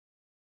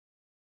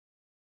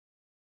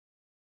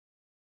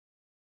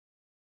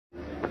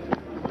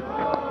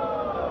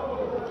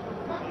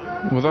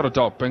Without a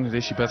doubt,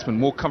 Bangladeshi batsmen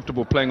more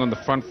comfortable playing on the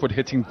front foot,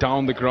 hitting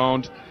down the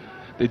ground.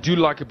 They do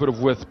like a bit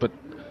of width, but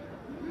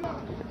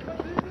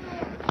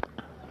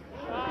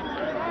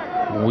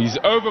he's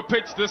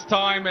overpitched this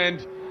time,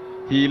 and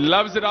he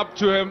loves it up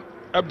to him.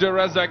 Abdur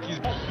Razzak.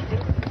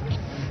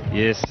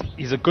 Yes,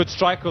 he's a good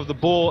striker of the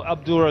ball,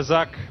 Abdur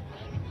Razzak,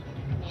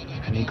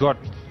 and he got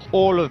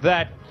all of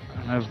that.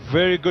 And a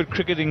very good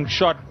cricketing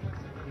shot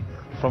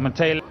from a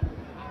tail.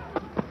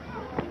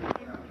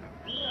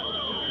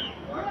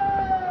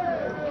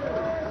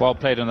 Well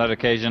played on that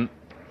occasion.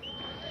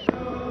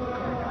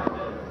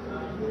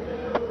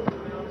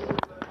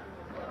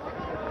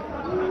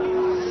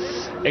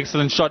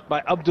 Excellent shot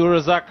by Abdur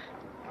Razzak,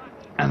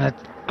 and it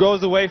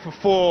goes away for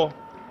 4.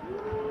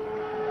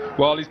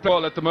 Well, he's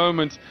playing at the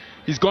moment.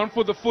 He's gone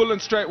for the full and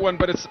straight one,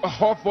 but it's a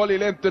half volley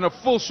length and a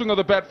full swing of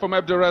the bat from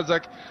Abdur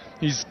Razzak.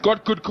 He's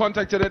got good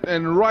contact at it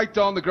and right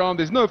down the ground.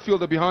 There's no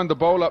fielder behind the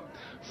bowler.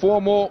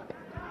 4 more.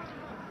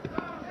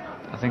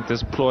 I think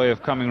this ploy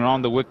of coming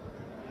around the wicket.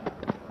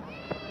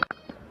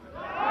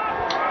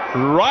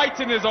 Right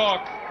in his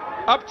arc,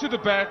 up to the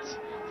bat,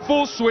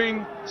 full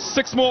swing,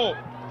 6 more.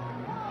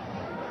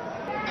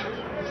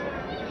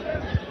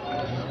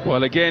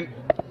 Well, again,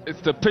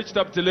 it's the pitched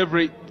up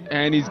delivery,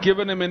 and he's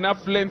given him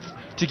enough length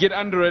to get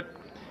under it.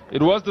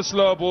 It was the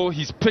slower ball,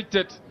 he's picked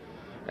it,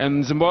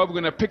 and Zimbabwe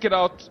are going to pick it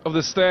out of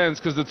the stands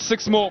because it's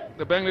 6 more.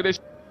 The Bangladesh.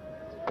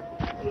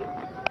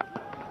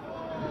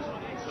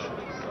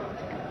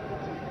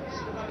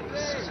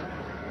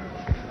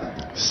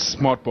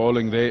 Smart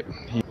bowling there.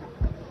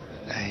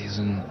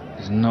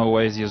 There's no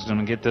ways he's going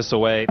to get this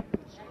away.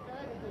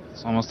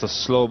 It's almost a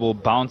slow ball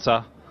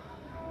bouncer.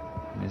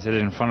 He's hit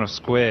it in front of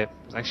square.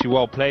 It's actually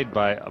well played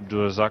by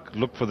Abdur Razzak.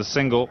 Look for the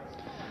single.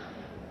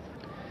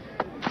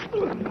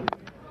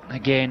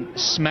 Again,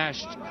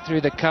 smashed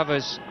through the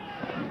covers.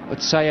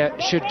 Utsaya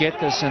should get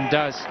this and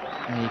does.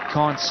 And he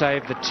can't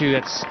save the 2.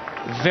 It's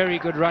very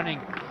good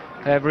running.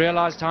 They've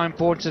realized how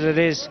important it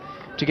is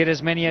to get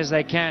as many as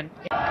they can.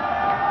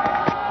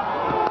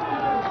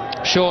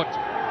 Short.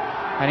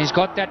 And he's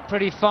got that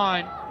pretty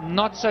fine.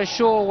 Not so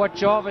sure what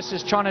Jarvis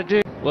is trying to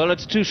do. Well,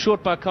 it's too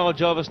short by Carl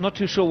Jarvis. Not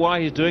too sure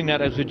why he's doing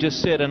that, as we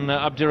just said. And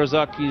Abdur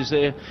Razzak,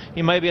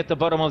 he may be at the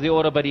bottom of the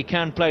order, but he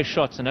can play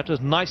shots. And that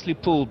was nicely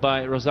pulled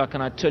by Razzak.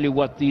 And I tell you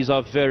what, these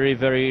are very,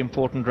 very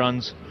important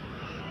runs.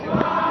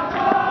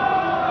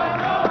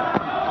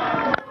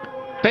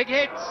 Big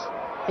hits.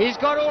 He's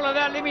got all of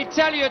that. Let me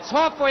tell you, it's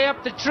halfway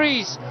up the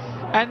trees.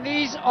 And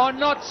these are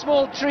not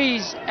small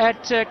trees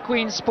at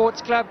Queen's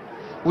Sports Club.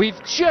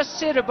 We've just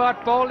said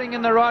about bowling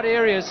in the right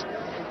areas.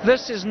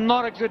 This is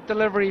not a good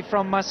delivery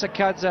from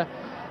Masakadza.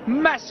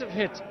 Massive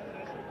hit.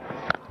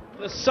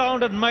 The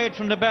sound it made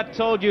from the bat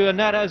told you, and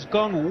that has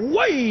gone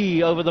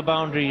way over the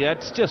boundary.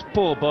 That's just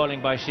poor bowling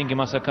by Shingi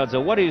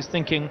Masakadza. What he's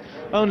thinking,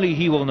 only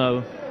he will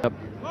know.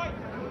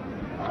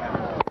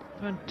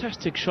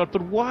 Fantastic shot,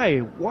 but why?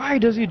 Why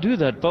does he do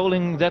that,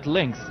 bowling that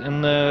length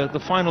in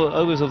the final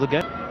overs of the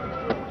game?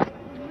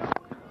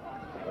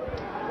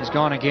 He's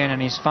gone again,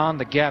 and he's found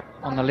the gap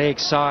on the leg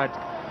side.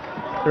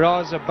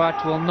 Raza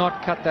Butt will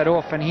not cut that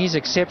off, and he's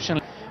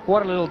exceptional.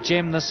 What a little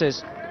gem this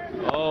is.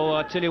 Oh,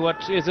 I tell you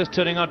what, is this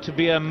turning out to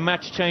be a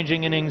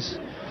match-changing innings?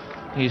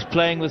 He's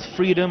playing with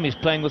freedom, he's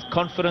playing with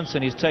confidence,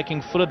 and he's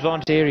taking full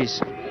advantage. Series.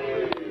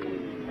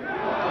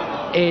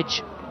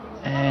 Edge,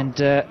 and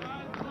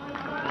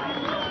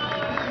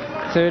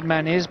third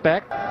man is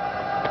back.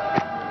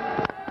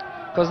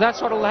 Because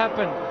that's what will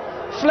happen.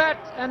 Flat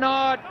and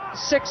hard,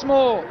 6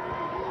 more.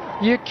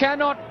 You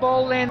cannot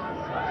bowl in.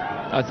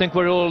 I think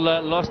we're all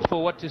lost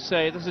for what to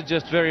say. This is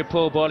just very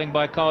poor bowling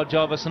by Carl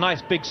Jarvis. A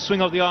nice big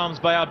swing of the arms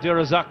by Abdur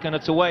Razzak, and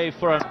it's away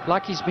for a...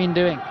 Like he's been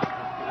doing.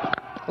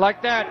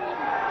 Like that.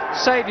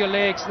 Save your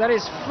legs. That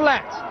is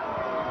flat.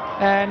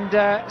 And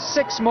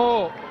 6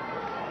 more.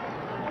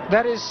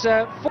 That is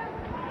 4.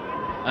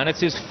 And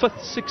it's his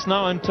 5th 6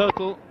 now in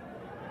total.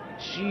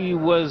 Gee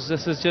whiz,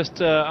 this is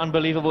just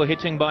unbelievable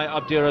hitting by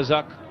Abdur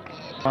Razzak.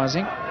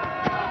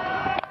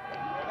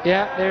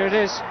 Yeah, there it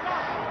is.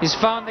 He's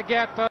found the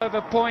gap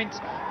over point.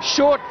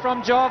 Short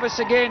from Jarvis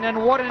again,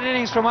 and what an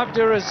innings from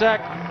Abdur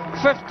Razzak.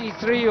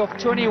 53 of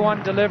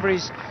 21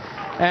 deliveries.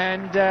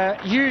 And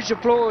huge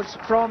applause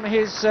from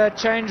his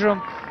change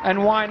room.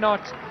 And why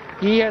not?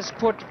 He has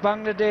put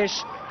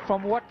Bangladesh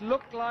from what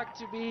looked like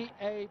to be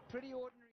a pretty ordinary...